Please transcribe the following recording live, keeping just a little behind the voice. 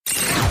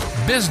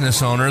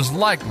business owners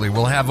likely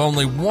will have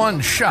only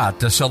one shot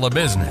to sell a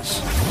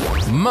business.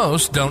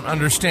 Most don't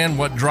understand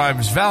what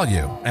drives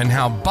value and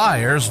how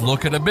buyers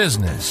look at a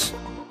business.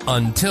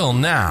 Until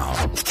now.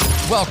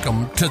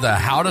 Welcome to the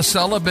How to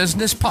Sell a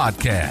Business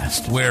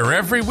podcast, where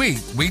every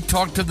week we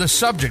talk to the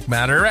subject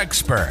matter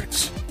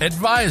experts,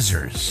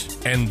 advisors,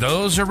 and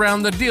those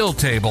around the deal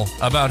table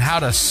about how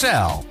to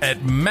sell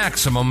at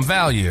maximum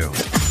value.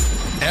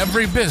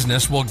 Every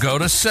business will go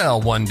to sell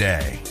one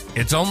day.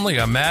 It's only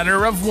a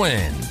matter of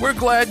when. We're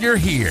glad you're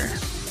here.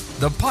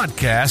 The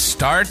podcast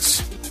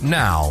starts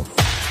now.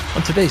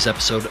 On today's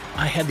episode,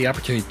 I had the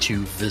opportunity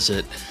to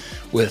visit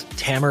with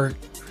Tamer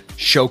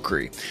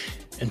Shokri.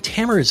 And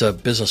Tamer is a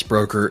business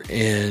broker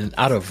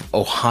out of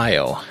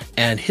Ohio,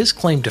 and his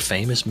claim to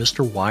fame is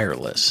Mr.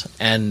 Wireless.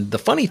 And the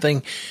funny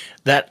thing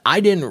that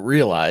I didn't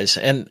realize,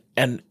 and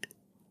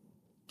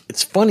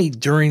it's funny,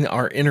 during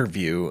our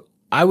interview,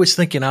 I was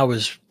thinking I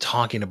was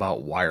talking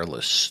about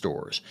wireless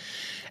stores.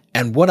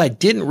 And what I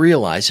didn't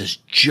realize is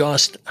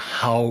just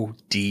how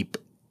deep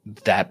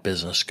that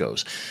business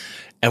goes.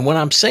 And what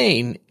I'm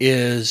saying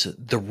is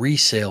the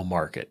resale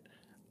market.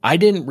 I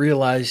didn't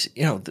realize,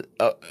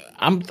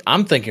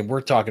 I'm thinking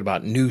we're talking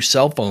about new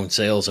cell phone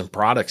sales and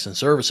products and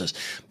services,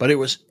 but it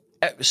was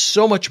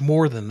so much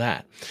more than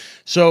that.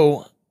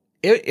 So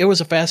it was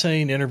a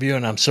fascinating interview,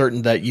 and I'm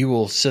certain that you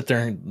will sit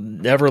there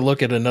and never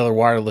look at another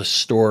wireless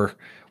store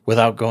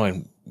without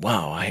going,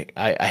 wow, I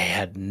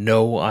had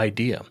no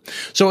idea.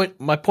 So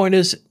my point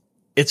is,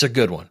 it's a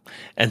good one.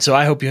 And so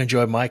I hope you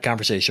enjoyed my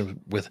conversation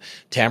with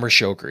Tamer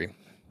Shokri.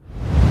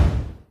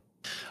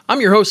 I'm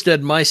your host,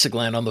 Ed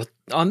Meisegland.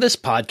 On this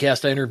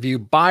podcast, I interview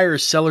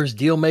buyers, sellers,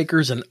 deal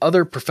makers, and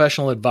other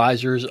professional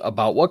advisors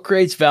about what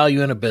creates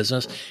value in a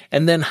business,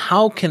 and then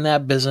how can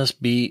that business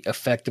be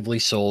effectively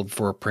sold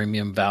for a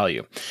premium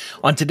value.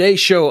 On today's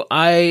show,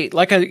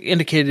 like I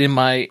indicated in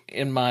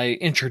my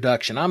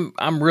introduction,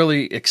 I'm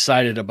really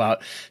excited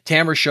about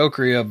Tamer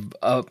Shokri,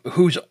 of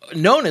who's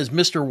known as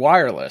Mr.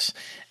 Wireless,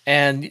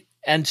 and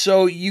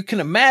so you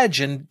can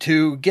imagine,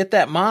 to get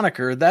that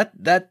moniker,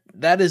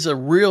 that is a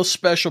real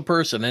special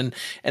person.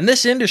 And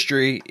this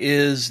industry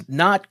is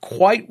not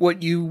quite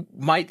what you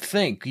might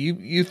think.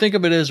 You think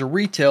of it as a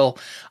retail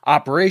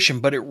operation,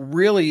 but it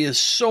really is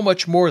so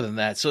much more than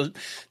that. So,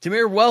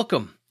 Tamer,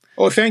 welcome.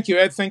 Oh, thank you,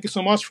 Ed. Thank you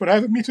so much for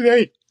having me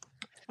today.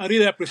 I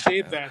really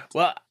appreciate that.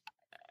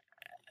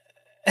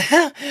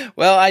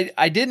 Well,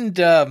 I didn't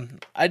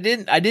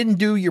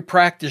do your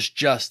practice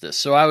justice.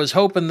 So I was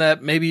hoping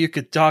that maybe you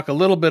could talk a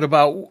little bit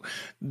about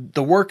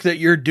the work that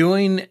you're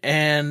doing,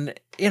 and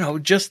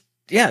just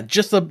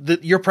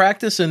your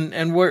practice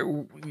and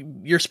where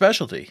your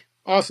specialty.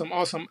 Awesome.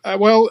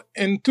 Well,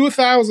 in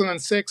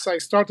 2006, I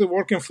started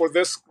working for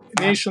this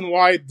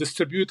nationwide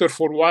distributor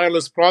for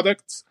wireless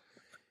products,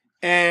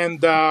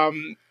 and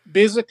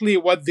basically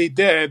what they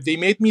did, they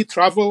made me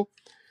travel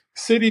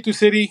city to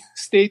city,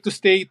 state to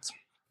state,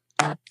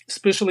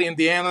 especially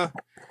Indiana,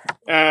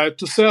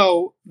 to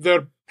sell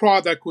their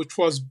product, which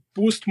was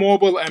Boost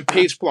Mobile and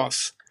Page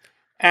Plus.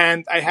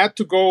 And I had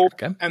to go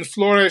and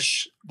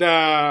flourish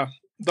the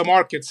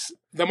markets.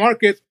 The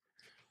market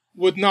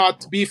would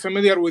not be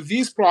familiar with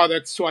these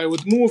products, so I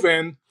would move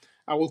in.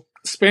 I will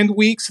spend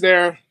weeks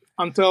there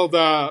until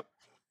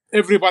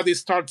everybody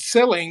starts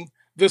selling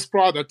this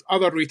product.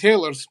 Other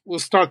retailers will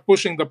start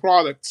pushing the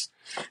products.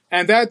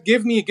 And that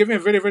gave me a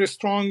very, very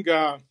strong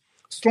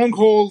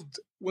stronghold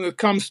when it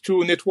comes to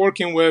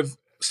networking with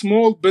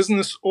small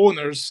business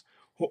owners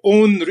who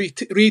own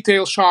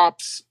retail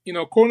shops,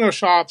 corner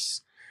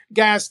shops,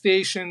 gas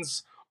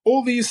stations,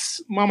 all these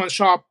mom and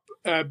shop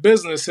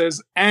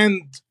businesses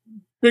and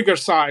bigger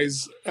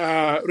size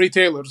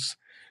retailers,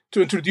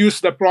 to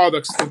introduce the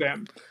products to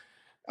them.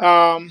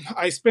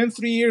 I spent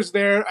 3 years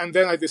there, and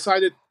then I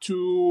decided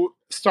to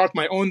start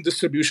my own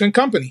distribution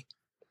company.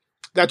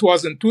 That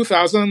was in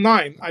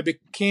 2009. I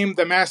became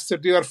the master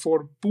dealer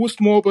for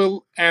Boost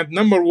Mobile and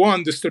number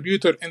one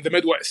distributor in the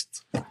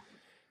Midwest.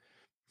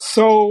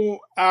 So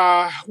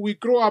we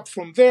grew up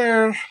from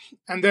there,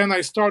 and then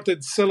I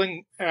started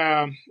selling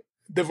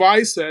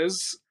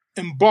devices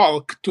in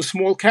bulk to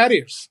small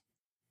carriers.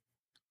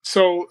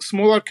 So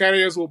smaller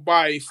carriers will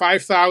buy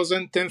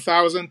 5,000,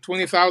 10,000,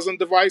 20,000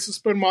 devices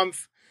per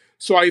month.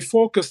 So I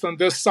focused on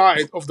this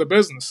side of the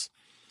business.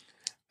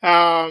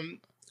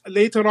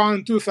 Later on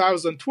in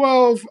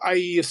 2012,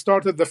 I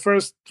started the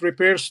first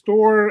repair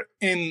store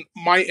in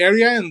my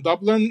area in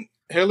Dublin,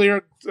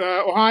 Hilliard,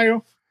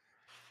 Ohio.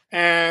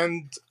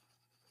 And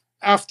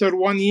after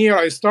 1 year,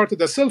 I started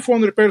a cell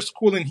phone repair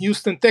school in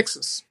Houston,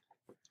 Texas.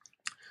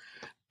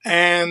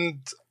 And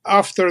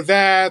after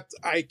that,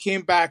 I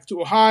came back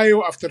to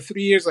Ohio. After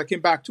 3 years, I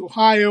came back to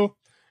Ohio,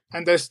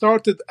 and I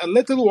started a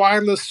little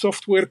wireless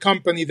software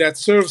company that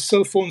serves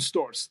cell phone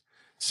stores.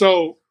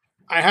 So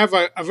I have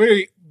a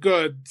very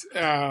good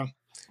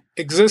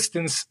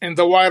existence in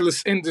the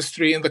wireless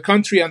industry in the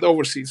country and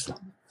overseas.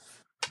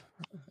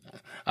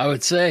 I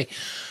would say.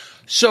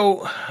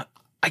 So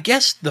I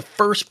guess the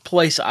first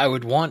place I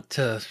would want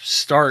to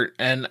start,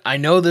 and I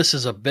know this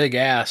is a big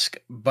ask,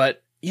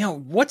 but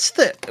what's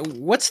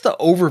the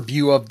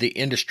overview of the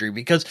industry?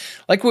 Because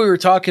like we were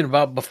talking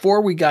about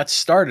before we got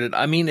started,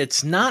 I mean,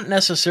 it's not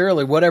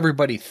necessarily what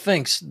everybody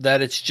thinks,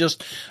 that it's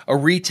just a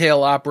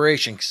retail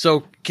operation.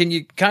 So can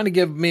you kind of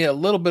give me a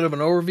little bit of an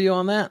overview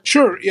on that?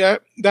 Sure. Yeah.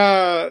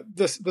 The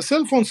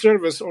cell phone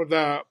service or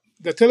the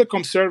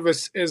telecom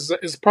service is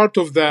part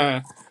of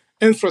the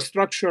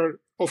infrastructure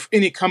of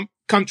any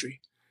country.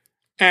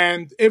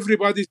 And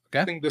everybody's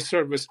using the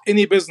service,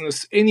 any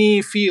business,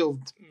 any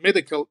field,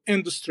 medical,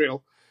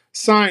 industrial,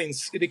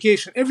 science,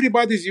 education,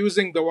 everybody's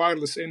using the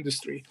wireless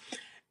industry.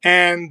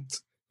 And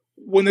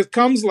when it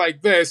comes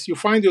like this, you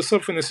find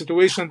yourself in a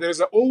situation, there's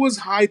always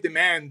high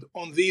demand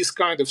on these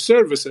kind of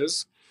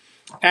services,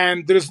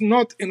 and there's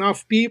not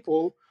enough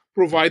people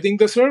providing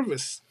the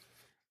service.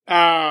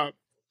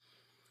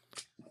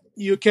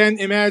 You can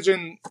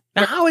imagine.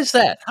 Now, how is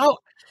that? How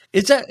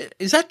is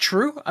that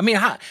true? I mean,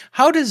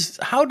 how does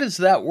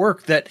that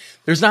work? That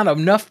there's not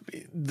enough.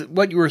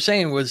 What you were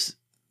saying was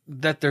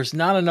that there's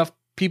not enough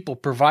people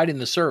providing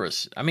the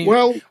service. I mean,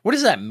 well, what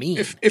does that mean?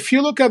 If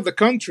you look at the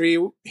country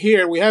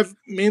here, we have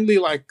mainly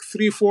like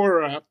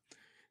 3-4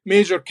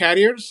 major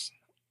carriers.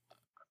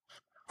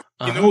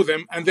 You know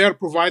them, and they're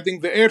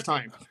providing the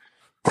airtime.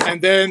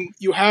 And then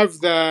you have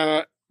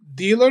the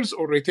dealers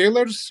or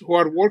retailers who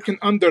are working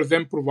under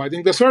them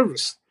providing the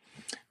service.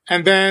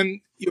 And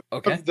then you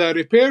have the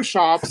repair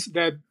shops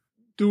that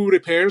do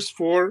repairs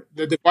for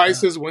the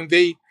devices when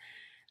they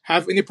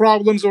have any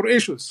problems or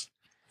issues.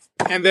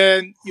 And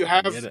then you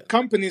have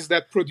companies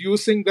that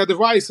producing the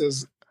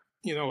devices,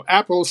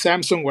 Apple,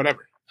 Samsung,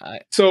 whatever.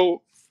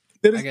 So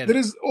there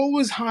is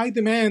always high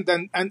demand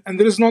and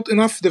there is not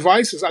enough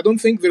devices. I don't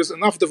think there's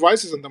enough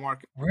devices in the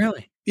market.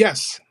 Really?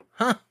 Yes.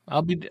 Huh.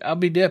 I'll be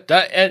dipped.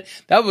 That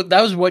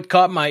was what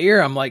caught my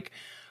ear. I'm like,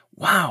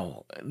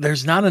 wow,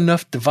 there's not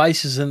enough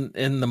devices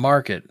in the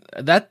market.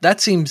 That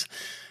seems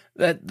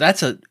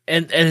that's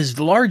and as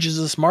large as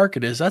this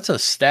market is, that's a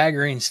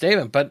staggering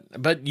statement.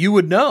 But you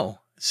would know.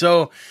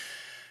 So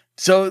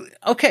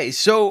okay,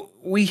 so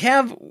we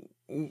have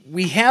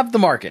the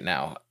market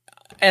now,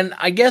 and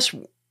I guess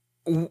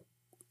when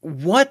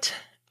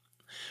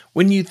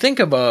you think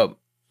of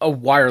a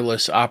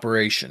wireless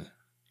operation,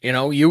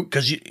 when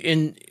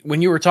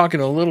you were talking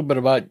a little bit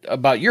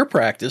about your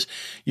practice,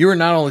 you were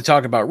not only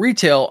talking about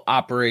retail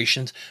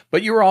operations,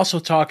 but you were also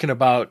talking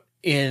about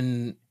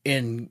in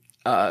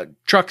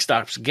truck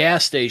stops,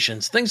 gas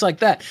stations, things like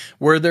that,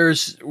 where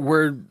those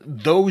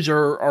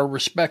are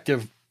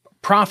respective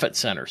profit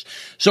centers.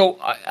 So,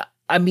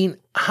 I mean,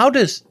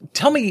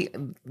 tell me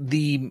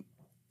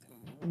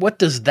what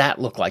does that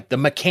look like? The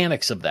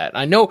mechanics of that.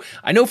 I know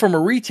from a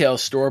retail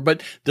store,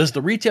 but does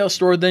the retail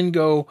store then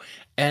go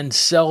and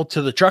sell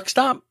to the truck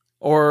stop,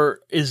 or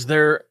is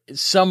there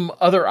some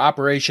other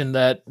operation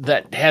that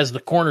has the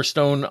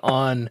cornerstone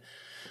on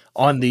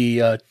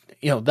the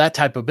that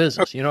type of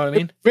business? You know what I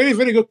mean? Very,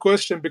 very good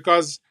question,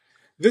 because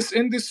this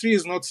industry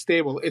is not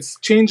stable. It's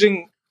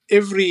changing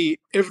every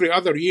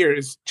other year.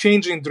 It's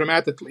changing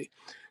dramatically.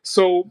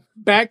 So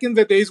back in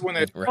the days when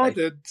I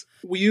started,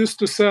 we used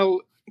to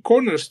sell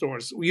corner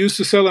stores. We used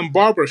to sell in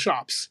barber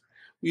shops.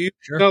 We used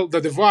to sell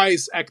the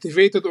device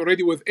activated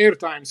already with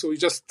airtime. So you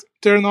just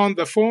turn on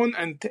the phone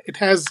and it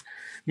has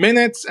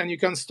minutes and you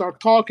can start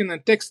talking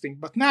and texting.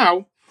 But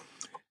now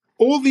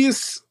all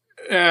these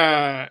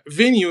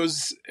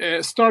venues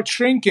start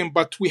shrinking,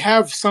 but we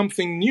have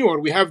something newer.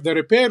 We have the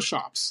repair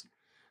shops.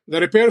 The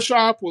repair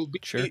shop will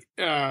be,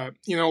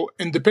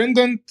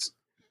 independent,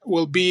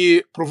 will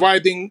be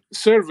providing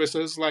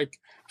services like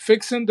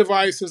fixing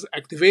devices,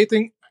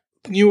 activating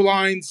new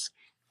lines,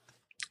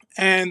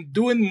 and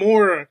doing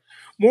more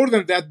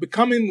than that,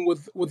 becoming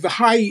with the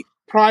high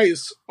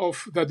price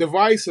of the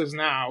devices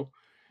now,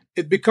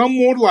 it become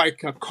more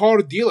like a car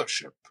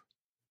dealership.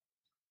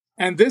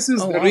 And this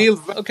is the real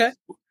value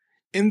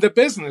in the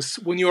business.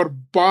 When you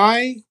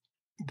buy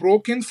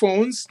broken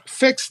phones,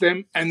 fix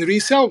them, and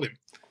resell them,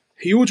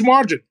 huge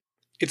margin.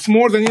 It's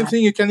more than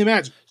anything you can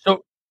imagine.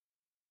 So,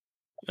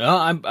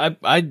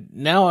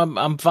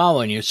 I'm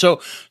following you.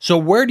 So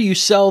where do you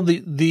sell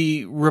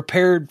the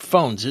repaired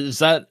phones? Is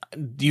that,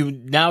 do you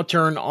now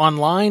turn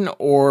online,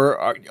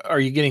 or are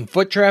you getting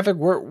foot traffic?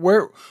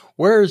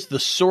 Where is the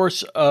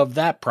source of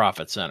that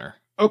profit center?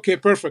 Okay,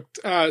 perfect.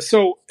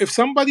 So if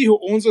somebody who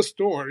owns a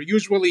store,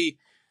 usually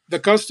the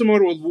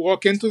customer will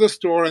walk into the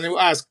store and they will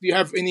ask, do you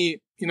have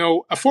any,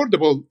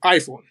 affordable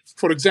iPhone,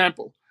 for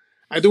example?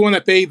 I do want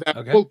to pay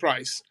the full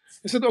price.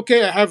 I said,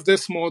 okay, I have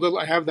this model,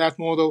 I have that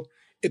model.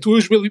 It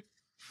usually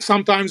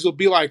sometimes will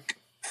be like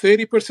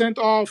 30%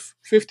 off,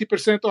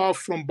 50% off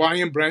from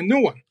buying a brand new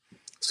one.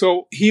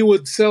 So he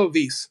would sell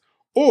these,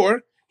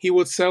 or he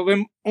would sell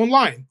them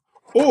online,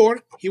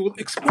 or he would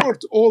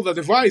export all the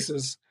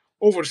devices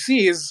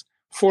overseas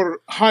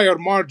for higher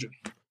margin.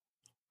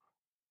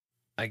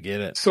 I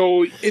get it.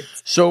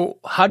 So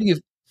how do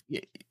you?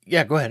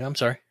 Yeah, go ahead. I'm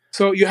sorry.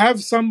 So you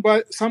have some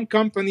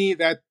company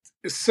that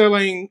is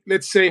selling,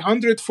 let's say,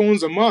 100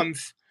 phones a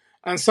month,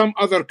 and some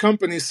other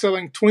companies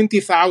selling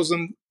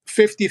 20,000,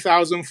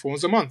 50,000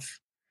 phones a month.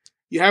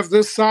 You have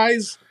this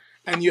size,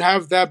 and you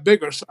have that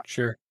bigger size.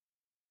 Sure.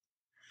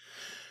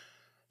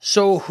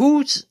 So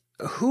what's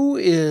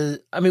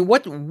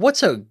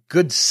a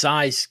good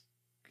size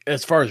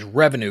as far as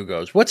revenue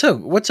goes? What's a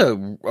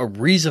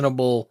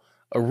reasonable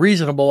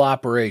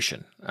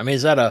operation? I mean,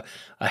 is that a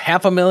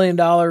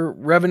 $500,000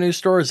 revenue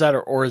store? Is that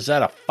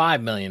a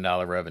 $5 million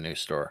revenue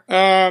store?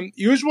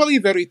 Usually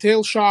the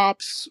retail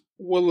shops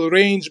will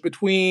range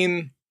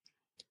between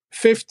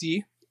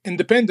 50,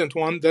 independent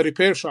one, the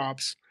repair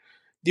shops,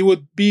 they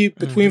would be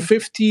between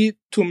 50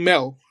 to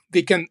mil.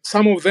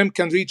 Some of them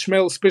can reach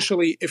mil,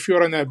 especially if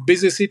you're in a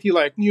busy city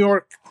like New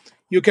York,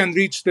 you can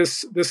reach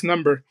this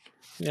number.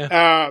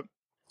 Yeah.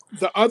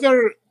 The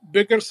other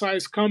bigger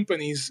size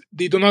companies,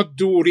 they do not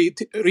do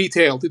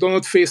retail. They do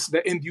not face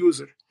the end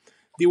user.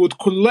 They would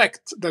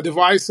collect the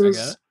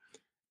devices,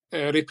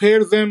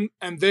 repair them,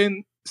 and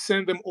then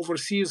send them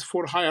overseas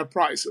for higher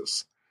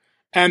prices.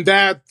 And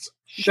that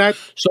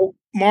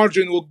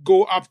margin will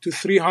go up to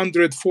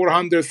 $300,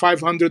 $400,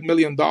 $500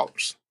 million.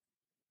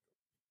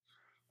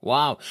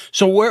 Wow.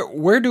 So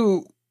where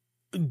do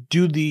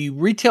the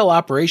retail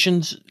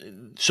operations,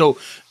 so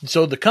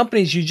the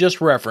companies you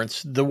just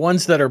referenced, the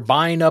ones that are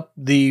buying up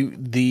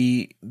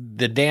the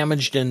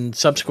damaged and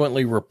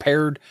subsequently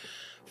repaired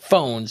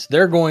phones,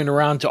 they're going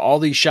around to all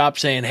these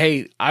shops saying,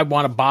 "Hey, I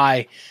want to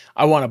buy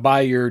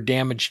your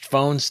damaged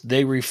phones."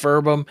 They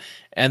refurb them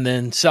and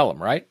then sell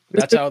them, right?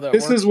 That's how that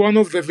works. This is one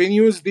of the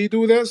venues they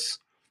do this,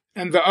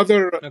 and the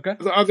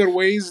other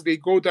ways they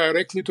go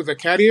directly to the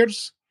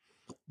carriers,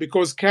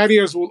 because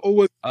carriers will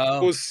always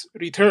those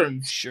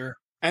returns. Sure.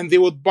 And they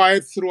would buy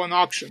it through an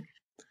auction.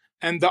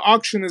 And the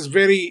auction is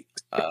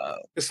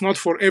it's not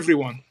for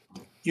everyone.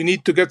 You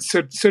need to get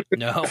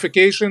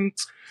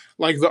certifications,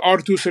 like the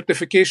R2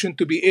 certification,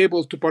 to be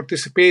able to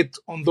participate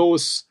on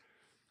those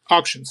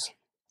auctions.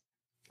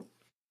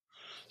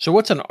 So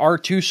what's an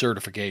R2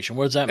 certification?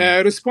 What does that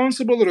mean?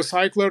 Responsible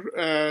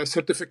recycler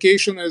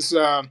certification is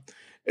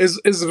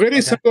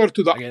very similar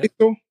to the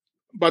ISO,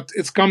 but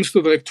it comes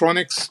to the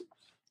electronics.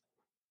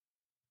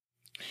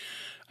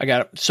 I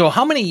got it. So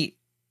how many,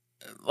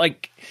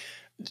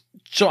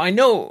 so I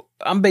know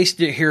I'm based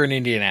here in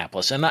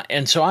Indianapolis,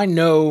 and so I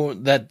know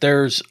that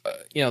there's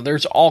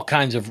all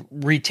kinds of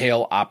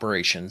retail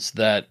operations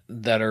that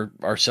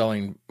are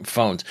selling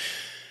phones.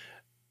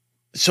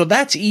 So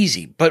that's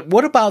easy. But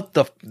what about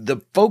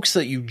the folks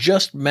that you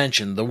just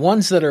mentioned, the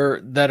ones that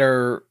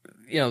are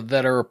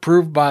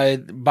approved by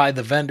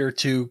the vendor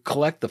to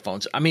collect the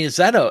phones? I mean, is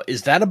that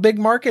a big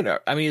market?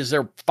 I mean, is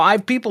there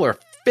 5 people or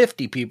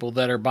 50 people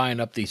that are buying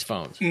up these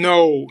phones?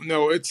 No.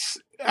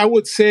 I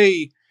would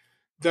say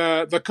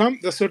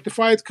the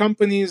certified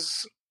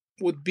companies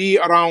would be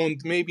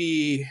around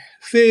maybe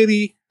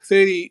 30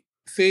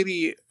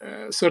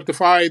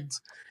 certified.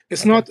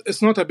 It's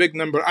not a big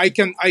number. I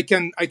can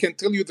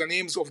tell you the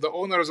names of the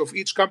owners of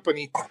each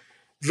company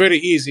very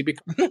easy,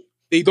 because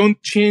they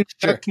don't change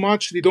that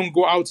much. They don't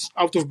go out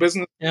of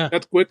business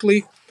that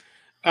quickly.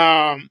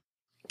 And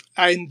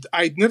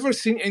I'd never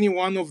seen any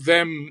one of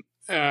them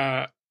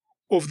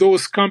of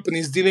those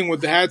companies dealing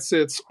with the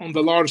headsets on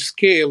the large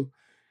scale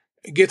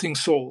getting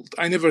sold.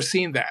 I never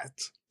seen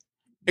that,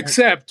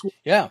 except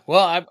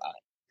Well,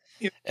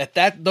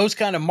 at those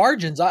kind of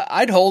margins,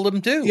 I'd hold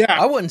them too.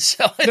 Yeah, I wouldn't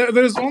sell it.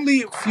 There's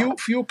only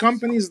few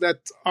companies that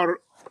are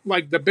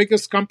like the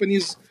biggest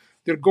companies.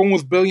 They're going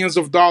with billions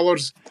of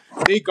dollars.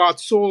 They got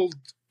sold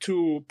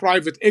to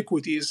private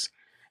equities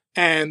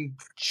and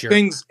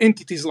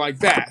entities like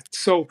that.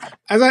 So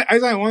as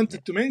I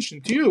wanted to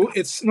mention to you,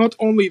 it's not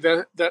only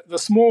the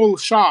small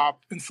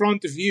shop in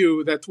front of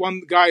you that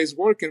one guy is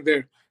working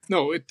there.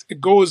 No, it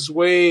goes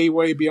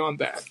way beyond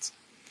that.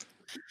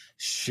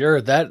 Sure.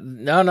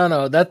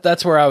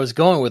 That's where I was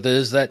going with it,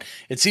 is that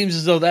it seems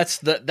as though that's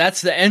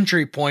the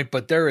entry point,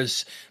 but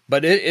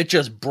it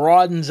just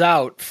broadens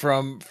out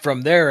from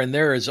there, and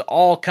there is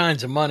all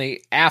kinds of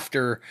money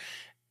after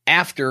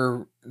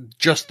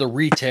just the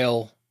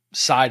retail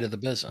side of the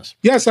business.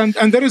 Yes, and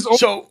there is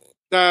also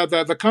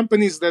the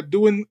companies that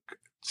doing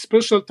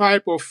special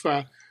type of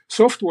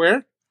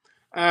software,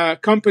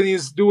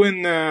 companies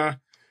doing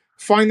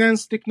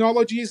finance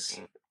technologies.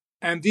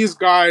 And these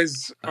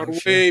guys are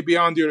way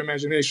beyond your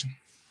imagination.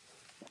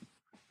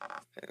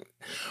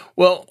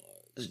 Well,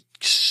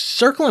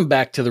 circling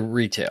back to the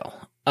retail,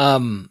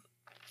 I've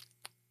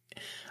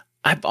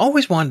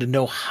always wanted to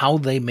know how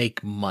they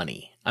make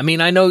money. I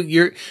mean, I know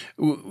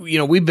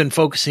we've been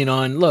focusing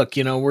on, look,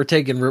 we're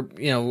taking,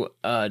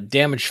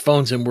 damaged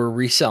phones and we're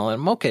reselling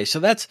them. Okay. So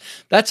that's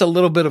a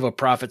little bit of a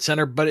profit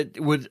center, but it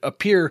would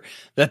appear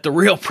that the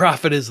real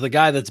profit is the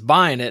guy that's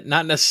buying it,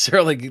 not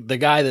necessarily the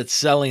guy that's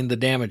selling the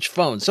damaged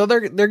phone. So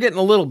they're getting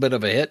a little bit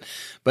of a hit,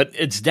 but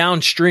it's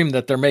downstream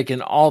that they're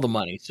making all the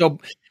money. So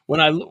when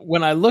I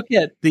look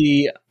at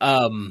the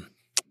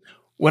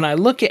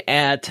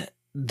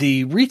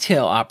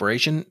retail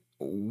operation,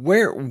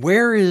 where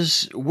are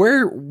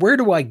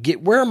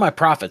my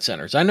profit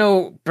centers? I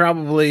know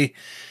probably,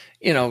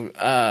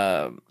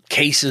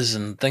 cases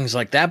and things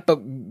like that, but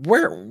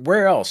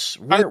where else?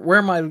 Where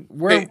am I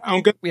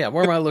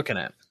looking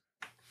at?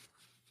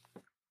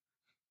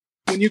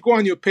 when you go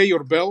and you pay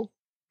your bill,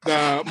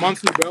 the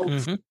monthly bill,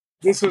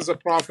 this is a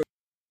profit.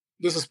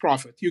 This is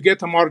profit. You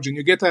get a margin.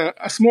 You get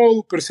a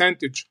small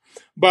percentage.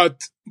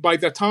 But by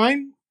the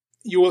time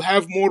you will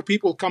have more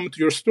people come to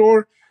your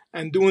store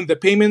and doing the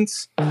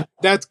payments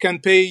that can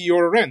pay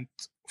your rent,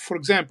 for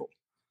example.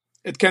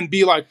 It can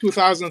be like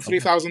 $2,000,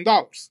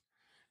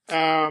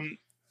 $3,000.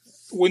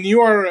 When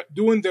you are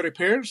doing the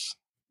repairs,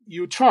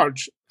 you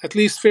charge at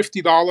least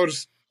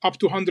 $50 up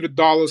to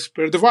 $100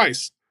 per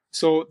device.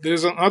 So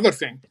there's another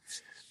thing.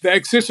 The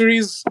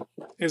accessories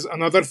is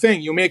another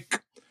thing. You make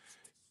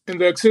in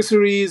the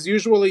accessories,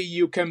 usually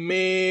you can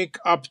make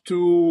up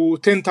to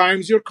 10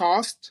 times your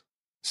cost.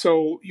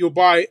 So you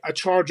buy a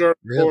charger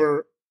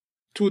for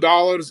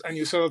 $2 and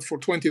you sell it for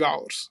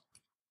 $20.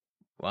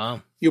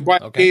 Wow. You buy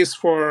a case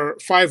for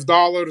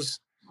 $5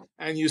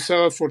 and you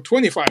sell it for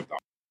 $25.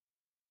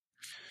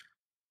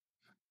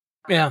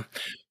 Yeah.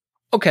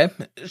 Okay.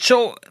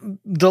 So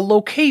the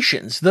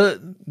locations,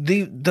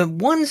 the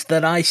ones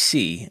that I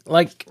see,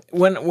 like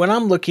when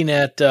I'm looking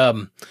at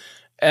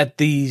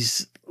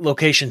these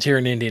locations here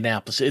in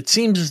Indianapolis, it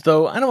seems as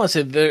though, I don't want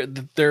to say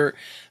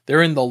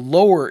they're in the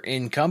lower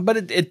income, but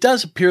it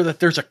does appear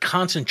that there's a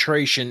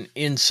concentration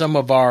in some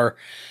of our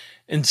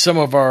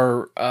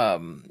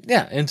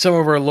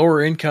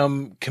lower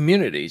income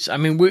communities. I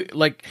mean,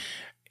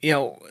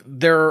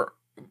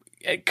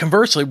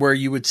 conversely, where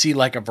you would see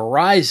like a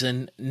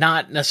Verizon,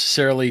 not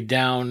necessarily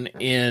down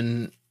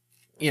in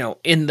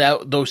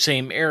those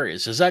same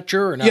areas. Is that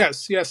true or not?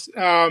 Yes.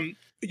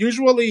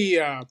 Usually,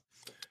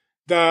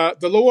 the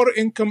lower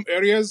income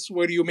areas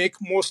where you make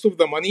most of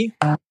the money,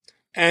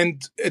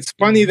 and it's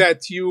funny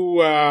that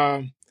you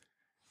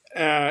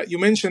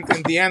mentioned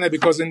Indiana,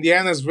 because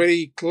Indiana is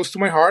very close to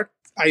my heart.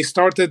 I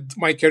started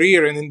my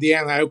career in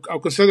Indiana. I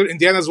consider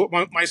Indiana as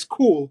my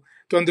school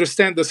to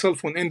understand the cell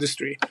phone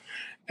industry,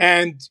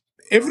 and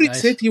every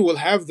city will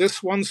have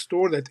this one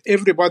store that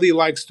everybody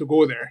likes to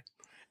go there.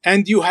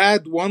 And you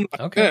had one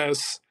like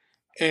this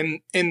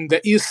in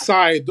the east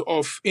side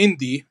of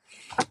Indy.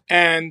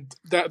 And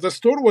the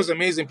store was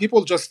amazing.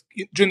 People just,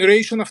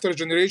 generation after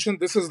generation,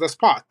 this is the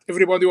spot.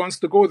 Everybody wants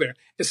to go there.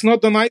 It's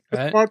not the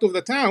nicest part of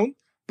the town,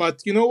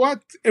 but you know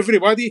what?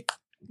 Everybody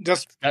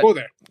just go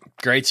there.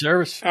 Great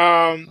service.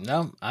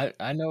 No,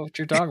 I know what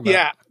you're talking about.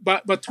 Yeah,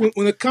 but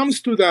when it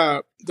comes to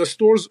the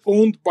stores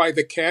owned by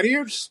the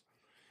carriers,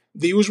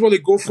 they usually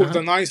go for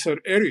the nicer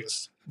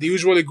areas. They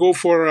usually go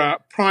for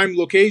prime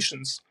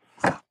locations.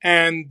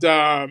 And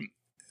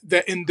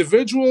the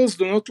individuals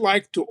do not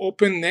like to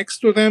open next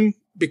to them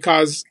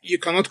because you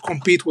cannot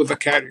compete with the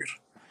carrier.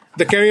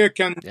 The carrier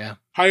can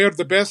hire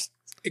the best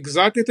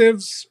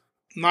executives,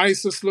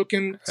 nicest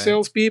looking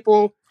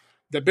salespeople,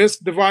 the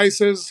best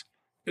devices.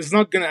 It's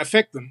not going to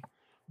affect them.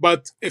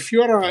 But if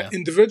you're an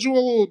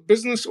individual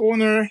business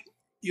owner,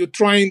 you're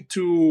trying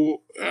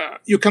to,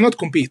 you cannot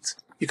compete.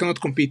 You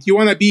cannot compete. You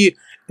want to be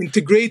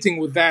integrating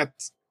with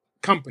that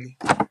company.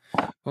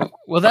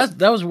 Well, that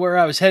was where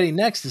I was heading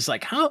next. It's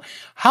like,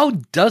 how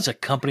does a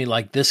company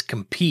like this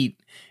compete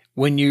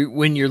when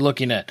you're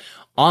looking at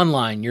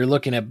online? You're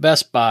looking at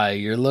Best Buy.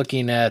 You're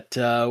looking at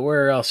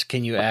where else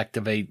can you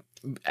activate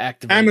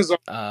Amazon.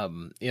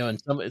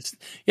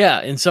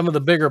 In some of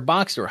the bigger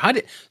box store. How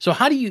does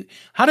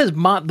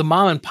the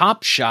mom and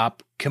pop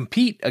shop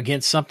compete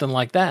against something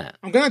like that?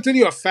 I'm gonna tell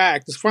you a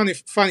fact. It's funny.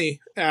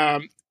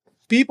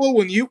 People,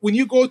 when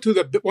you go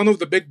to one of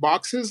the big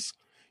boxes,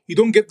 you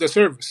don't get the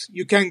service.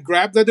 You can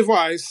grab the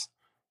device,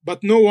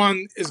 but no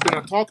one is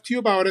gonna talk to you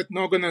about it.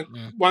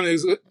 One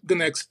is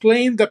gonna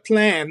explain the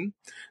plan.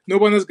 No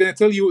one is gonna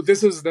tell you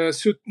this is the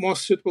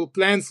most suitable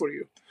plan for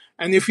you.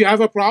 And if you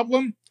have a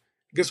problem,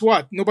 guess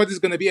what? Nobody's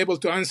gonna be able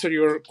to answer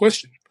your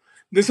question.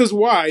 This is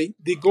why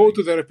they go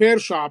to the repair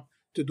shop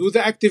to do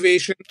the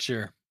activation,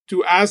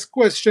 to ask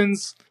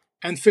questions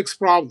and fix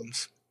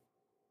problems.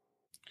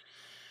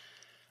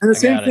 And the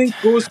same thing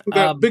goes to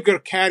the bigger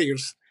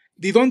carriers.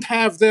 They don't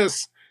have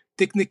this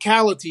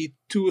technicality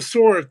to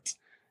sort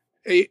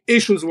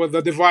issues with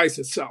the device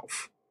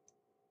itself.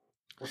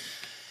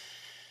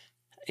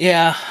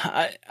 Yeah,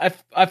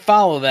 I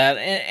follow that,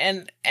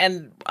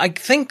 and I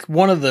think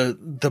one of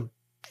the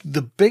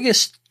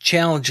biggest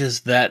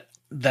challenges that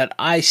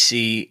I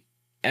see,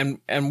 and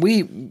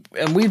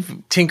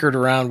we've tinkered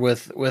around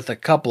with a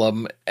couple of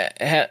them,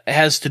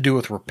 has to do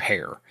with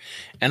repair.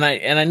 And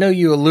I know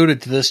you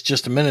alluded to this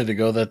just a minute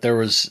ago, that there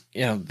was,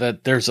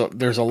 that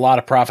there's a lot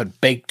of profit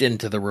baked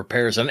into the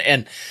repairs.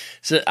 And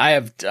so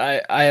I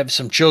have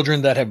some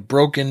children that have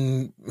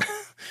broken,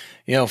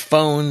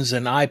 phones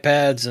and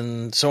iPads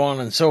and so on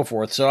and so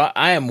forth. So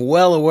I am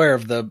well aware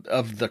of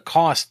the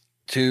cost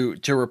to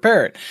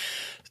repair it.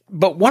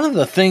 But one of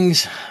the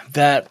things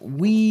that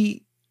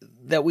we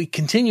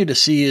continue to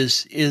see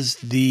is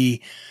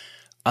the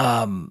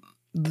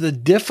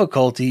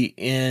difficulty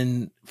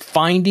in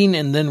finding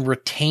and then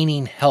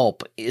retaining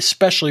help,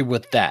 especially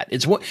with that.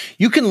 It's what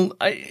you can.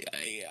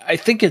 I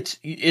think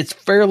it's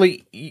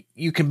fairly,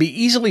 you can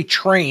be easily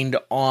trained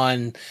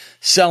on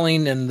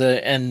selling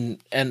and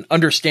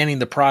understanding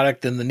the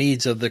product and the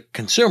needs of the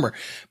consumer,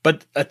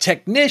 but a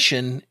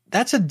technician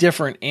that's a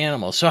different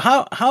animal. So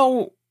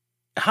how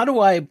do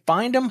I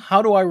find them?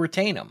 How do I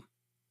retain them?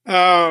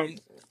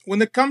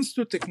 When it comes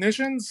to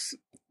technicians,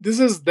 this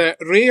is the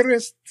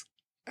rarest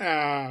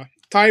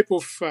type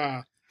of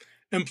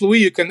employee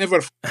you can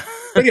ever find.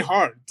 Very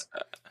hard.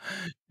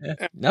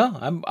 No,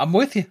 I'm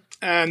with you.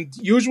 And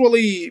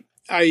usually,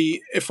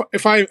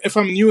 if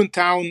I'm new in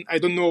town, I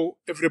don't know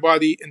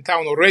everybody in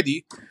town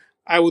already.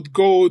 I would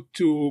go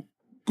to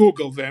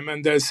Google them,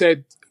 and they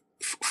said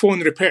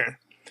phone repair,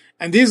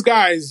 and these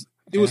guys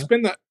they will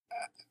spend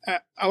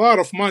a lot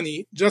of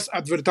money just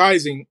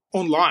advertising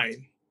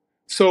online.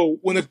 So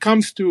when it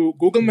comes to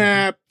Google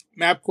Map,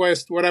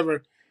 MapQuest,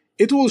 whatever,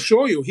 it will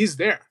show you he's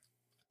there.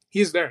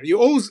 He's there. You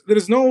always there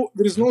is no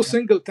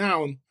single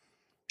town,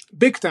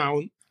 big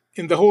town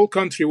in the whole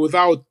country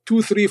without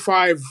 2, 3,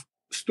 5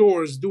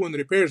 stores doing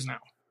repairs now.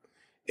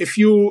 If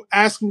you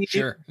ask me,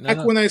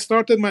 when I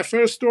started my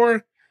first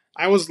store,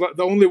 I was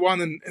the only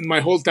one in my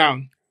whole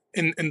town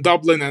in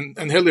Dublin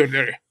and Hilliard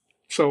area.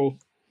 So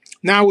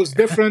now it's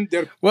different.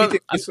 They're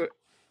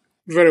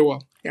very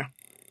well. Yeah.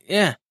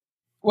 Yeah.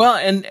 Well,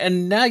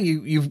 and now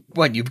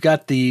you've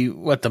got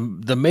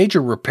the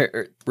major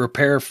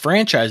repair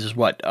franchises,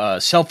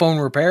 cell phone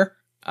repair?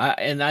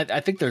 And I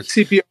think there's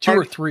CPR. 2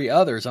 or 3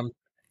 others. CPR.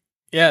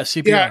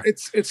 Yeah,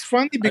 it's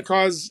funny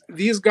because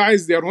these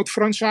guys, they are not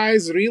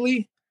franchise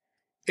really.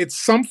 It's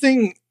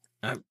something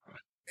I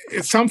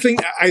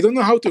don't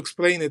know how to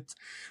explain it.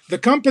 The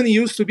company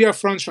used to be a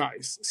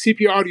franchise.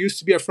 CPR used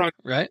to be a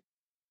franchise. Right.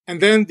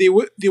 And then they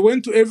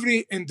went to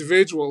every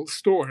individual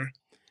store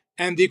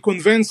and they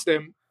convinced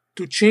them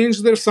to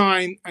change their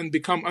sign and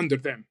become under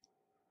them.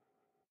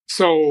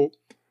 So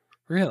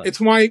really,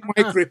 it's Mike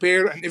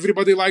Repair, and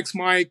everybody likes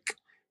Mike.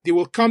 They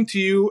will come to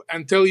you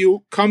and tell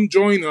you, come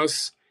join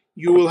us.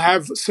 You will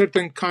have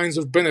certain kinds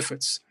of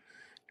benefits.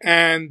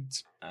 And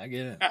I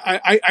get it.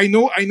 I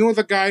know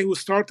the guy who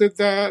started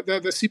the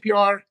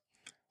CPR.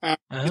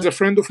 He's a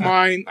friend of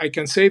mine. I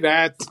can say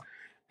that.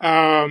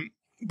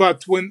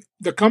 But when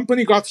the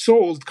company got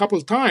sold a couple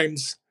of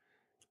times,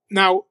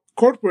 now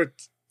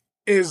corporate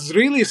is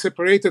really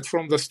separated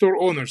from the store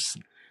owners.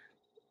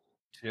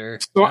 Sure.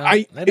 So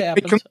I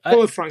can't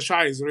call it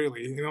franchise,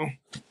 really,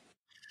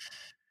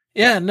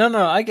 Yeah,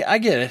 no, I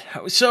get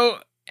it. So,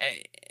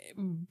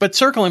 but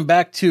circling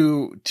back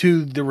to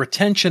the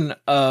retention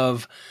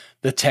of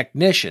the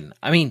technician,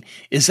 I mean,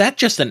 is that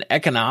just an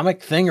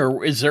economic thing,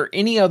 or is there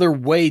any other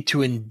way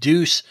to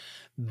induce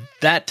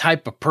that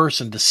type of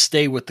person to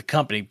stay with the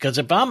company? Because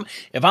if I'm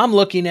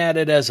looking at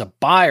it as a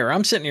buyer,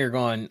 I'm sitting here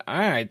going, all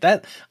right,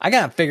 that I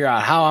got to figure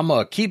out how I'm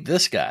going to keep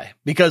this guy,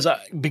 because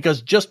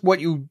just what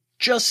you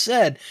just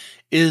said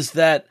is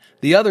that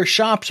the other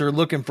shops are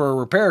looking for a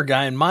repair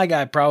guy, and my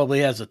guy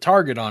probably has a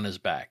target on his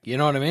back. You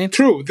know what I mean?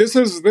 True. This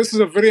is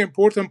a very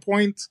important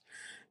point.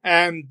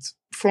 And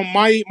from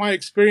my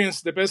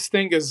experience, the best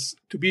thing is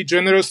to be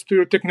generous to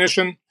your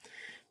technician.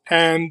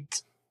 And,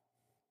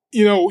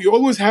 you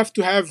always have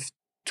to have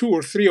 2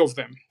 or 3 of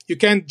them. You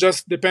can't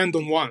just depend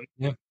on one.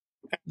 Yeah.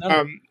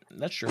 No,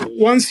 that's true.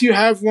 Once you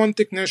have one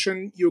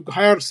technician, you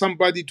hire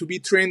somebody to be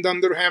trained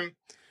under him,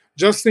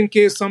 just in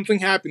case something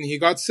happened. He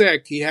got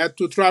sick, he had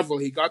to travel,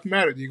 he got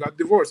married, he got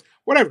divorced,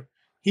 whatever.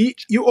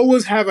 You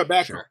always have a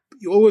backup. Sure.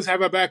 You always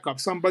have a backup.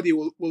 Somebody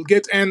will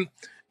get in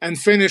and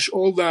finish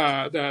all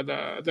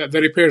the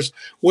repairs.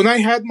 When I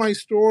had my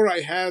store, I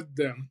had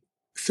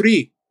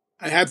 3.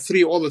 I had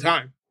 3 all the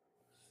time.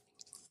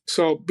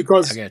 So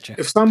because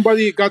if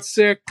somebody got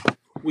sick,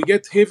 we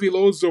get heavy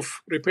loads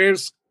of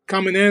repairs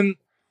coming in.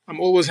 I'm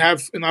always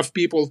have enough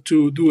people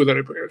to do the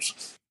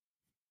repairs.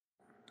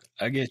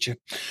 I get you.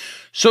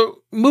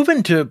 So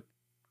moving to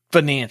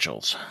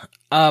financials.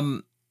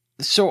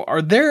 So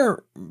are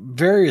there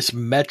various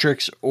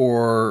metrics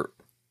or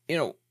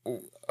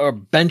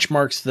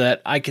benchmarks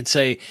that I could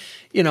say,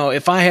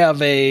 if I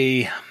have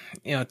a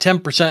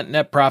 10%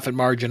 net profit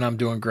margin, I'm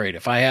doing great.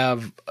 If I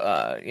have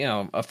a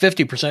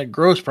 50%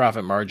 gross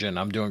profit margin,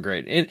 I'm doing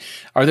great.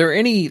 Are there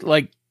any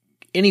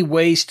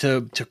ways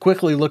to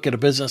quickly look at a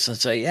business and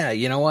say, yeah,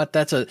 you know what,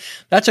 that's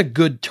a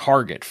good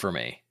target for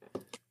me?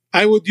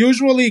 I would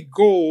usually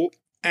go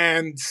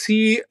and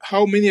see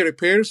how many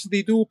repairs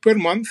they do per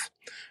month.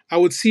 I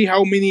would see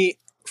how many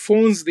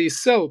phones they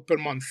sell per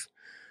month.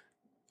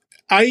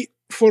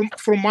 From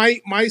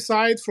my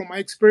side, from my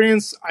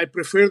experience, I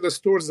prefer the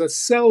stores that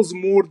sells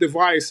more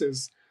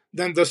devices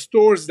than the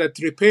stores that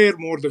repair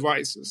more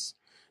devices,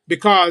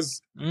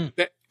 because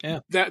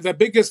the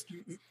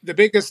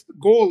biggest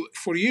goal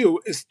for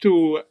you is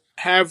to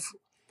have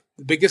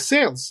the biggest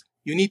sales.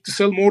 You need to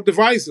sell more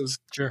devices.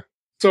 Sure.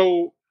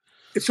 So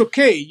it's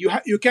okay.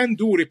 You can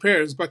do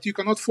repairs, but you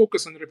cannot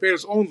focus on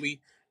repairs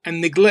only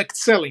and neglect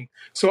selling.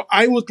 So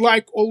I would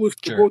like always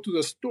to go to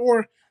the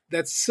store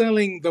that's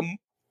selling the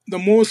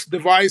most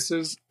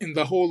devices in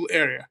the whole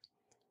area.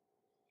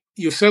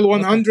 You sell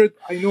 100,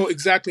 I know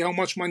exactly how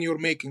much money you're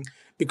making,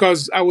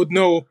 because I would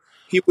know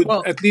he would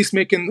at least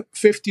making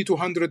 $50 to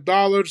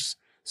 $100.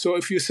 So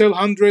if you sell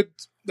 100,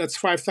 that's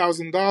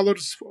 $5,000.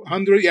 $100,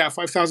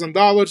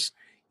 $5,000.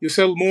 You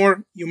sell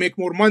more, you make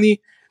more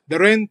money. the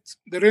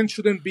rent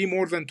shouldn't be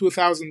more than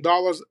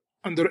 $2,000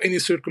 under any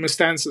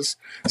circumstances.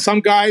 Some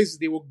guys,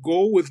 they will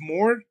go with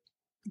more,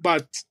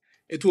 but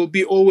it will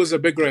be always a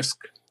big risk.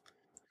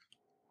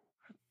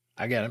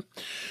 I get it.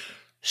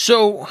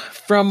 So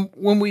from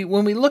when we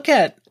look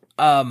at,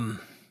 I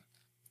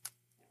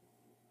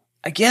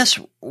guess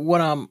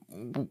what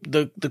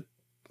the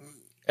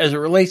as it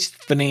relates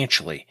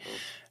financially,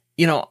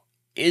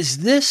 is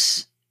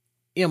this,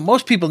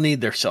 most people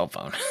need their cell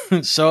phone.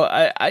 So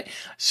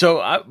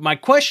my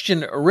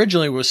question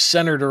originally was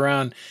centered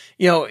around,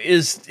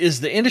 is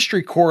the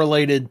industry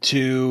correlated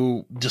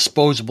to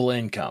disposable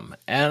income?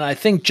 And I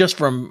think just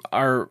from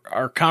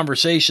our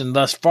conversation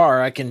thus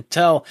far, I can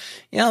tell,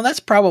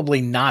 that's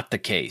probably not the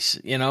case.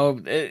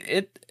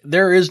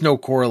 There is no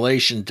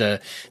correlation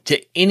to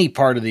any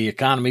part of the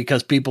economy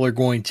because people are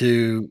going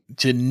to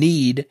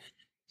need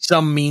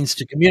some means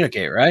to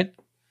communicate, right?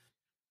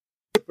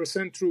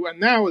 100% true. And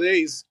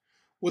nowadays,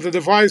 with a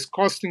device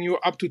costing you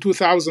up to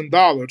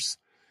 $2,000,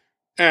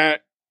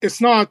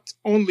 it's not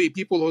only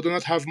people who do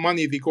not have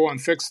money, they go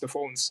and fix the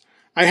phones.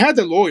 I had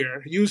a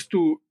lawyer used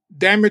to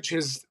damage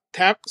his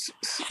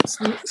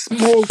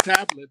small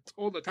tablet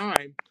all the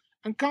time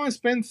and come and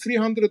spend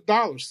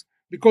 $300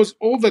 because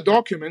all the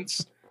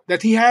documents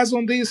that he has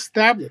on these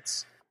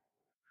tablets.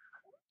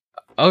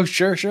 Oh,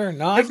 sure.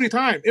 No,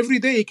 every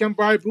day he can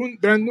buy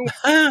brand new.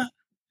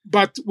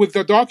 But with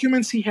the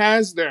documents he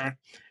has there,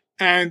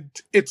 and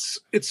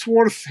it's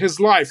worth his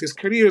life. His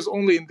career is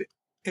only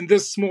in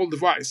this small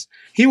device.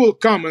 He will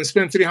come and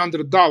spend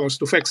 $300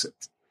 to fix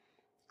it.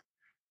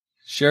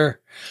 Sure.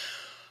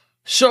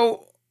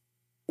 So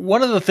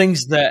one of the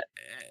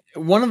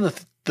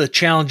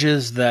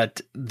challenges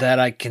that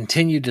I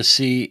continue to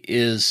see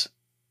is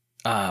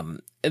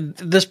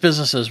this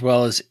business, as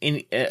well as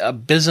a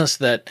business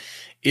that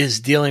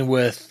is dealing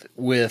with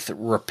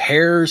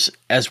repairs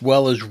as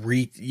well as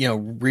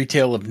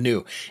retail of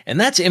new, and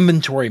that's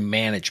inventory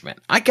management.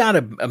 I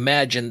gotta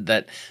imagine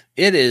that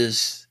it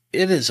is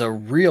a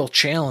real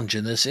challenge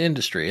in this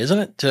industry, isn't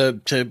it?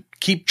 To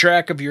keep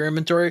track of your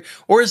inventory,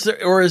 or is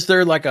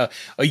there like a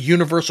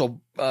universal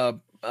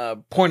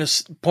point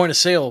of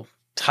sale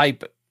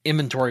type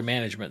inventory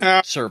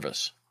management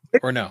service,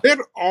 or no? There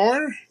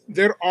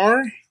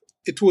are.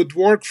 It would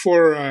work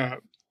for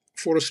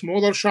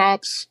smaller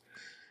shops.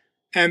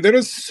 And there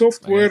is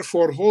software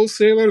for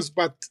wholesalers,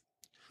 but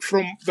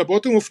from the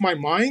bottom of my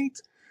mind,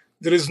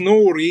 there is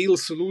no real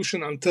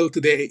solution until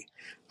today.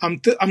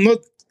 I'm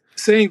not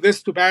saying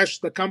this to bash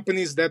the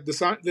companies that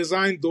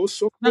designed those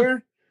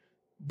software,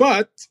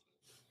 but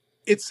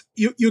it's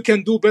you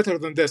can do better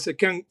than this. It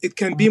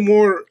can be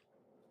more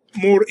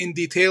in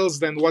details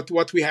than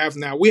what we have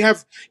now.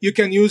 You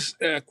can use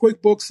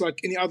QuickBooks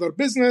like any other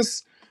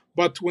business,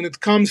 but when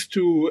it comes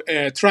to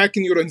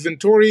tracking your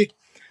inventory,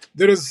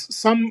 there is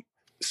some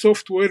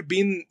software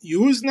being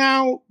used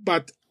now,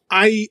 but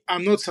I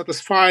am not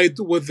satisfied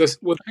with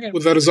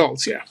the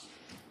results. Yeah.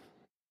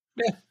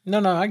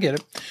 No, I get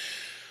it.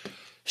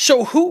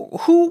 So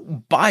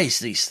who buys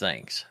these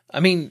things?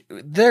 I mean,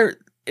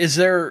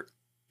 because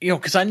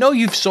I know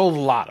you've sold a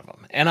lot of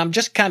them, and I'm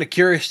just kind of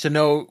curious to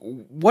know,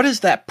 what does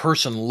that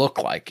person look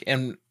like,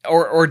 and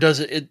or does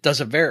it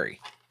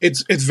vary?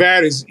 It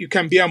varies. You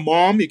can be a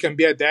mom, you can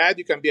be a dad,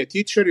 you can be a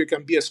teacher, you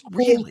can be a school.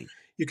 Really?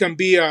 You can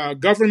be a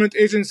government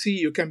agency.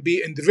 You can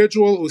be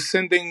individual who's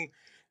sending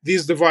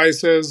these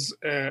devices,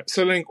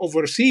 selling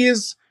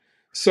overseas.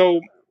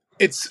 So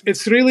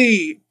it's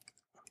really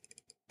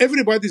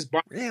everybody's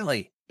buying.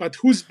 Really? But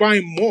who's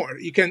buying more?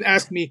 You can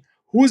ask me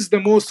who's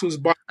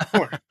buying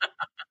more.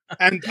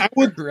 And I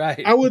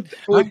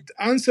would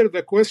answer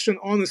the question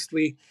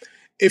honestly.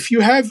 If you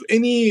have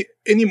any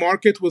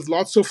market with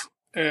lots of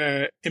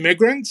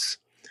immigrants,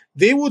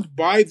 they would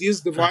buy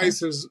these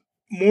devices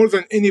more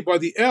than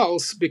anybody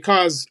else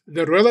because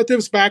their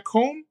relatives back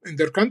home in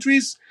their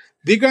countries,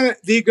 they're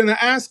gonna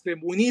ask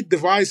them, we need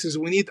devices,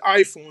 we need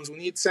iPhones, we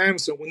need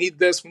Samsung, we need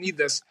this.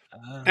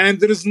 And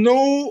there is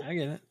no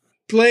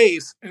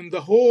place in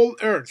the whole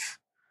earth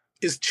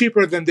is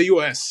cheaper than the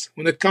US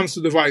when it comes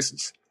to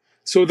devices.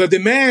 So the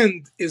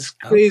demand is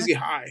crazy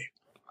high.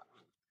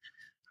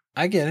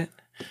 I get it.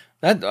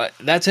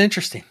 That's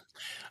interesting.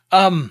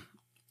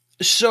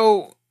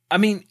 So I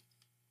mean,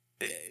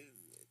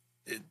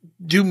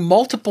 do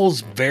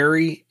multiples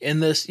vary in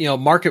this?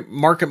 Market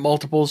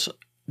multiples,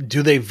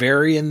 do they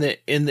vary in the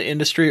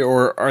industry,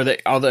 or are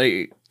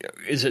they?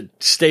 Is it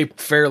stay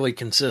fairly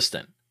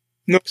consistent?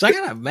 No, because I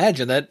gotta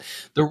imagine that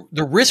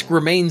the risk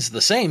remains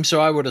the same.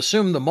 So I would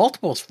assume the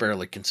multiple is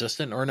fairly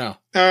consistent, or no?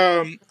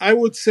 I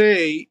would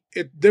say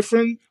it's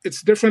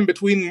different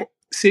between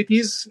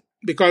cities,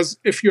 because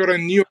if you're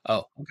in New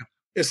York,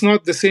 it's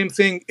not the same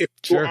thing if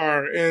you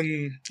are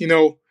in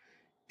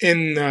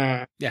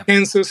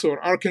Kansas or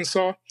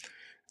Arkansas.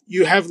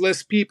 You have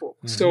less people,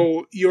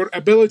 so your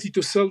ability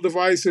to sell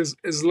devices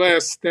is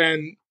less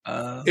than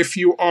if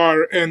you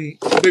are in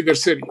a bigger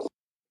city.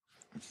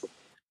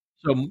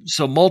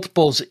 So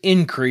multiples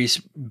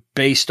increase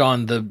based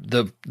on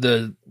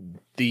the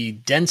the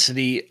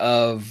density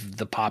of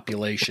the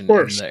population Of in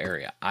course. the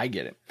area. I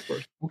get it. Of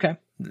course. Okay.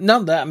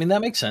 No, that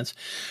makes sense.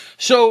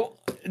 So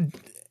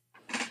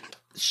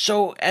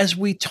as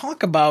we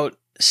talk about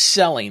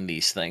selling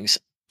these things,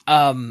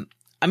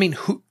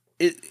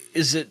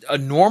 is it a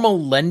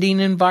normal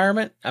lending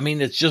environment? I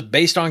mean, it's just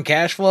based on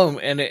cash flow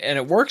and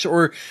it works,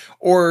 or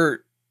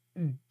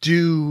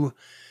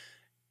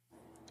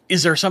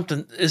is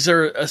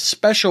there a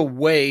special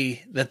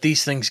way that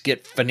these things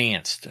get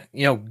financed?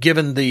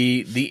 Given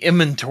the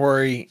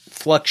inventory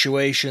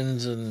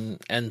fluctuations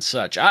and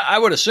such. I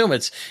would assume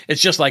it's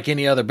just like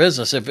any other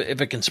business. If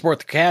it can support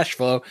the cash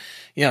flow,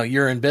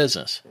 you're in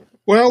business.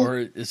 Well, or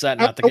is that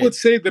not the I case? would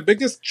say the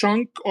biggest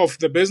chunk of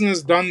the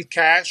business done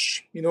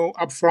cash,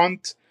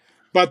 upfront,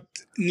 but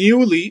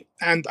newly,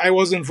 and I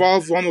was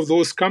involved one of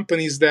those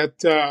companies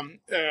that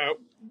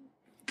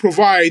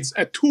provides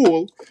a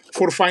tool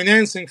for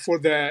financing for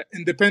the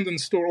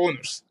independent store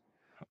owners.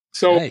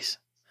 So Nice.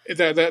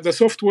 the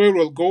software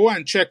will go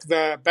and check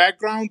the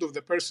background of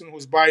the person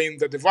who's buying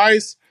the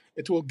device.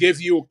 It will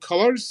give you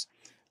colors.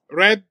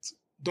 Red,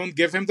 don't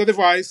give him the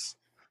device.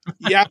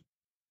 Yeah.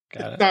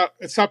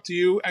 It's up to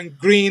you. And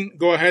green,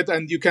 go ahead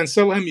and you can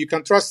sell him. You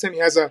can trust him. He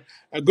has a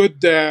good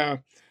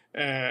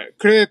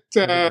credit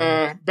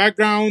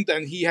background,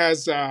 and he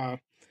has the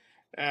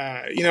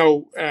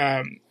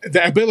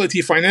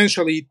ability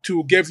financially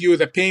to give you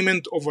the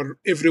payment over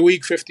every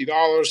week, $50,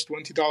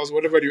 $20,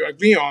 whatever you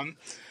agree on.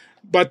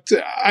 But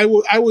I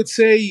would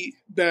say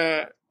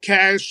the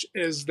cash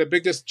is the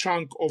biggest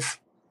chunk of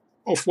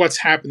what's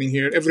happening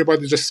here.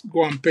 Everybody just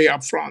go and pay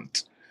up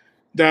front.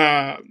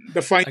 The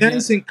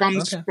financing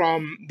comes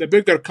from the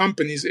bigger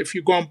companies. If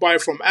you go and buy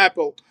from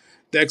Apple,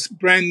 the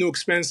brand new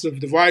expensive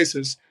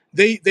devices,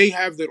 they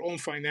have their own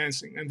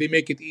financing and they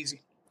make it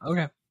easy.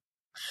 Okay.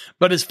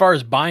 But as far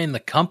as buying the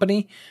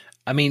company,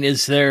 I mean,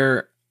 is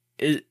it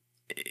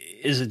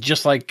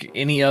just like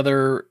any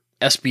other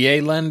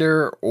SBA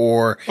lender,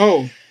 or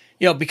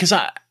because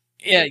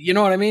you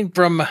know what I mean?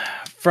 From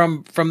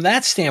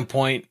that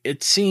standpoint,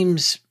 it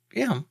seems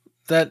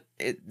that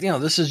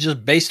this is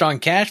just based on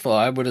cash flow.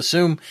 I would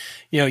assume,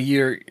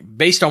 you're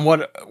based on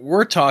what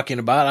we're talking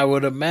about. I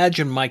would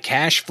imagine my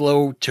cash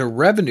flow to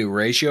revenue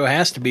ratio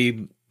has to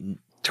be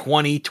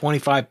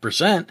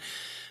 20-25%.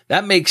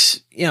 That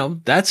makes,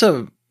 that's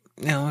a,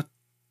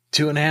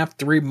 2.5,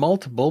 3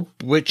 multiple,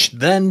 which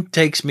then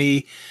takes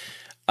me,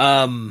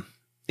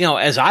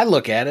 as I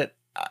look at it,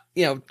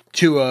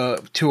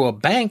 to a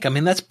bank. I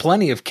mean, that's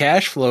plenty of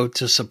cash flow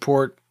to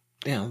support,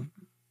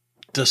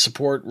 to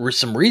support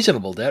some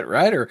reasonable debt,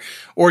 right?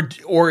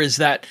 Or is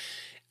that,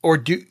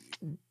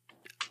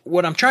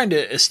 what I'm trying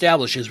to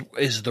establish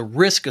is the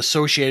risk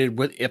associated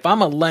with, if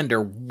I'm a lender,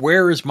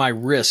 where is my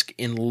risk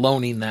in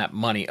loaning that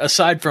money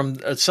aside from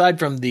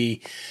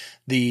the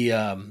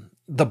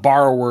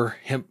borrower,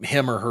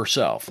 him or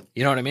herself?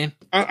 You know what I mean?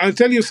 I'll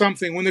tell you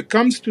something. When it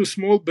comes to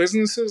small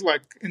businesses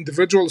like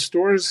individual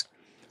stores,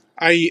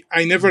 I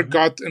never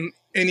got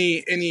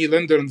any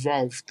lender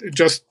involved.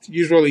 Just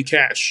usually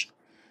cash.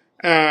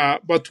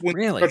 But when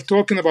we're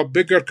talking about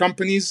bigger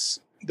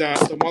companies,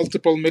 the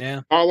multiple $1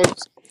 million,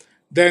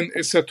 then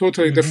it's a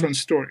totally different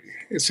story.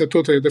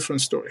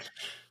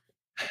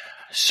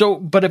 So,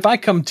 but if I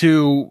come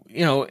to,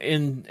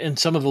 in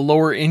some of the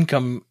lower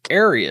income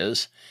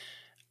areas,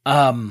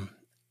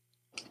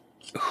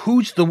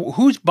 who's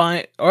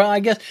buying? Or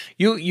I guess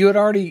you had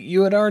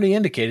already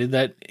indicated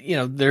that,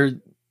 the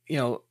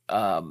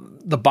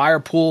buyer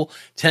pool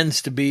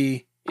tends to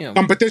be,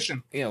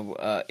 competition.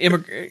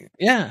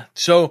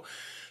 So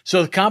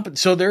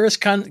there is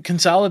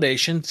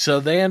consolidation. So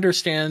they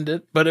understand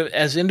it. But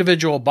as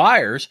individual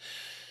buyers,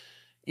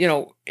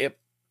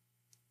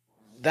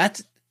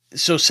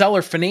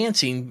 seller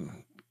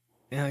financing.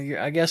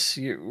 I guess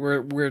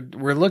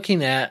we're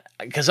looking at,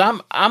 because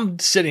I'm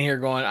sitting here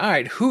going, all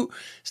right, so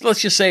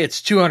let's just say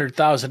it's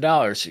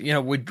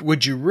 $200,000.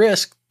 Would you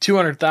risk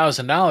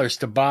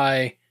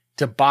 $200,000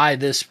 to buy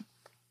this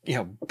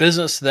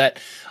business that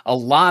a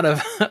lot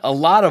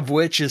of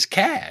which is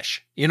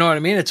cash? You know what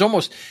I mean? It's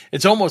almost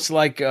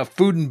like a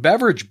food and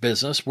beverage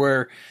business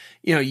where,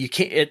 you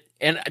can't,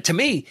 and to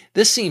me,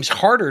 this seems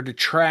harder to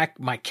track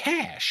my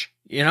cash,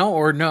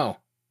 or no?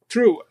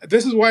 True.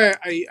 This is why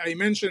I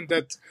mentioned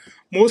that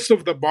most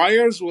of the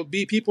buyers will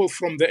be people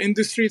from the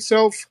industry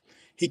itself.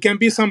 He can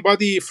be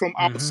somebody from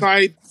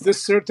outside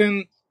this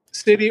certain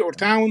city or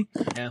town.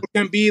 It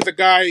can be the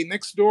guy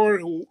next door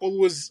who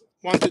always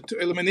wanted to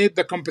eliminate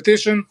the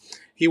competition.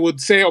 He would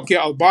say, okay,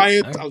 I'll buy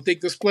it. I'll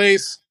take this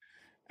place.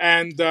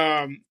 And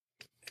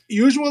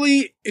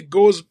usually it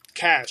goes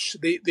cash.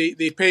 They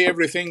pay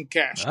everything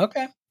cash.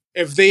 Okay.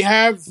 If they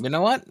have,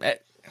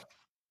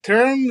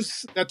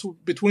 terms that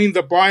between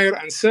the buyer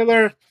and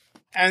seller,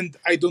 and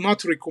I do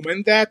not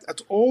recommend that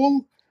at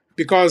all,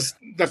 because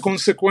the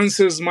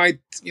consequences might,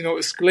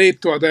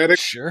 escalate to a direction.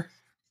 Sure.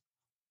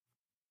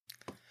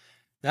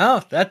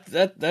 No,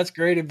 that's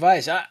great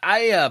advice.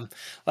 I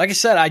like I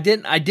said, I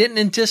didn't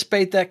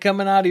anticipate that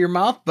coming out of your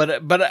mouth,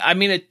 but I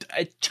mean,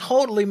 it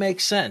totally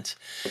makes sense.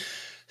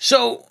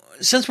 So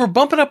since we're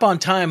bumping up on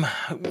time,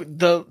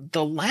 the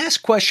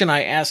last question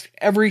I ask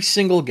every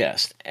single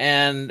guest,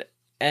 and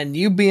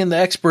you being the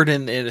expert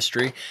in the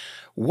industry,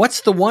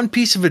 what's the one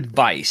piece of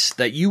advice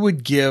that you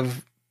would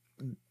give,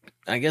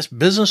 I guess,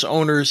 business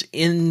owners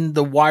in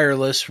the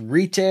wireless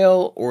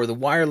retail or the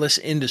wireless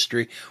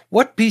industry?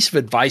 What piece of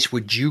advice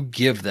would you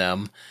give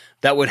them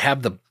that would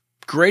have the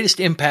greatest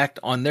impact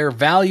on their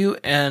value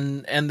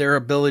and their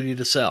ability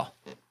to sell?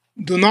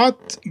 Do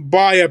not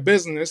buy a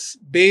business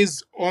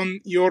based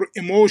on your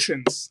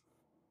emotions.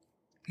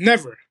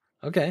 Never.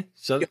 Okay.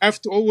 So you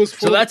have to always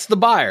follow. So that's the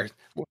buyer.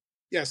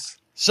 Yes.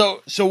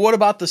 So what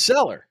about the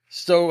seller?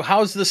 So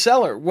how's the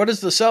seller? What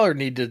does the seller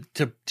need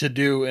to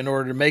do in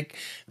order to make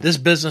this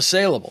business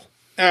saleable?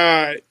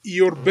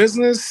 Your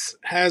business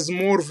has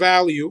more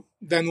value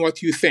than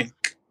what you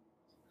think.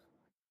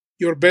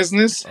 Your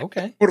business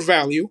has more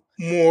value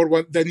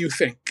than you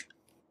think.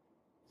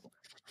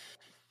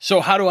 So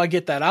how do I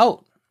get that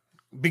out?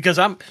 Because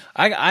I'm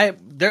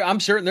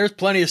certain there's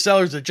plenty of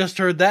sellers that just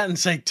heard that and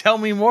say, "Tell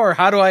me more.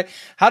 How do I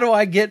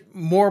get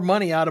more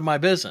money out of my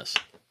business?"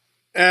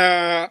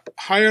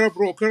 Hire a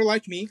broker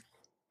like me,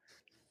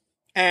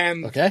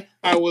 and okay.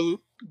 I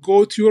will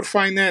go to your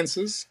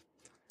finances,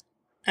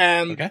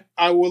 and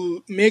I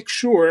will make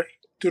sure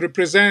to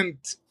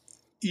represent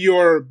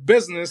your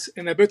business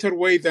in a better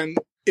way than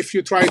if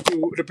you try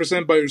to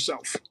represent by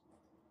yourself.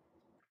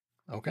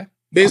 Okay.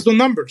 Based on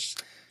numbers,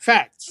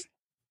 facts.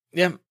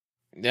 Yeah.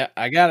 Yeah,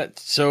 I got it.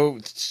 So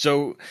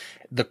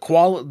the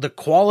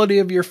quality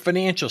of your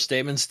financial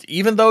statements,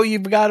 even though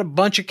you've got a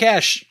bunch of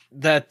cash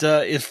that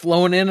is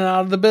flowing in and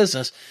out of the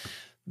business,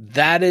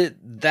 that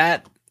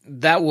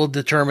will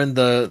determine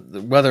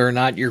whether or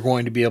not you're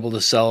going to be able to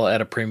sell at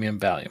a premium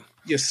value.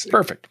 Yes.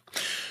 Perfect.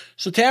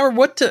 So Tamer,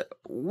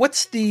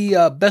 what's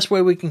the best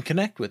way we can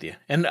connect with you,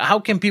 and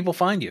how can people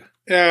find you?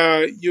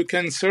 You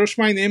can search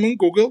my name on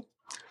Google,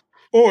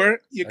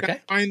 or you can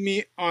find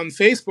me on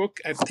Facebook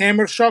at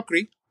Tamer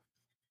Shokri.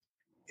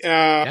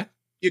 You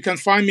can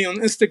find me on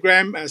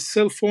Instagram as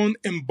Cell Phone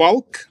in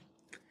Bulk,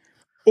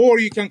 or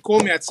you can call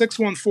me at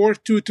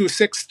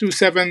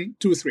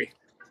 614-226-2723.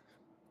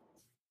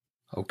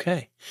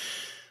 Okay.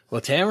 Well,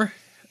 Tamer,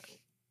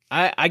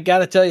 I got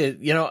to tell you,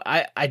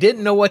 I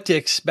didn't know what to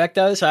expect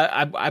out of this.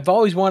 I've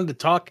always wanted to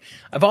talk.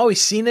 I've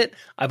always seen it.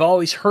 I've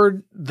always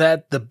heard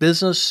that the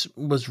business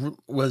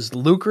was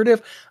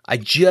lucrative. I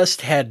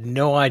just had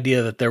no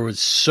idea that there was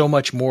so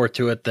much more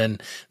to it than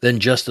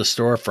just a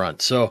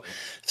storefront. So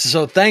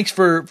thanks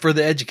for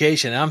the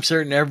education. I'm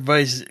certain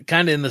everybody's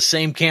kind of in the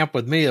same camp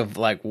with me of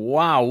like,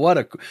 wow,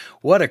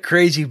 what a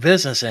crazy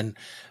business. And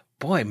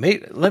boy,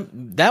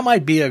 that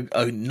might be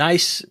a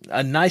nice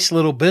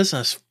little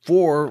business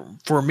for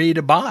me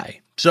to buy.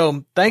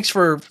 So thanks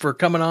for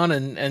coming on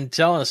and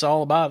telling us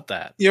all about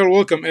that. You're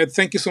welcome, Ed.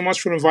 Thank you so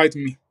much for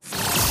inviting me.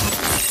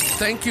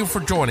 Thank you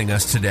for joining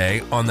us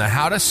today on the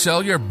How to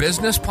Sell Your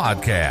Business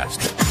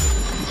podcast.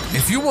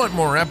 If you want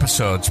more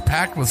episodes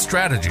packed with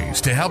strategies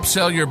to help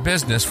sell your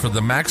business for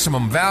the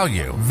maximum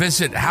value,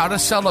 visit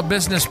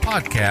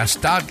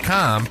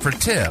howtosellabusinesspodcast.com for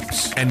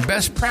tips and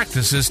best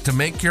practices to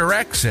make your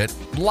exit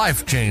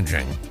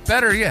life-changing.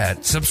 Better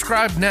yet,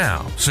 subscribe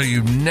now so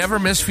you never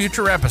miss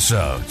future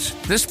episodes.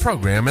 This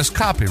program is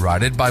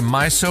copyrighted by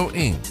MISO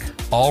Inc.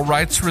 All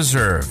rights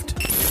reserved.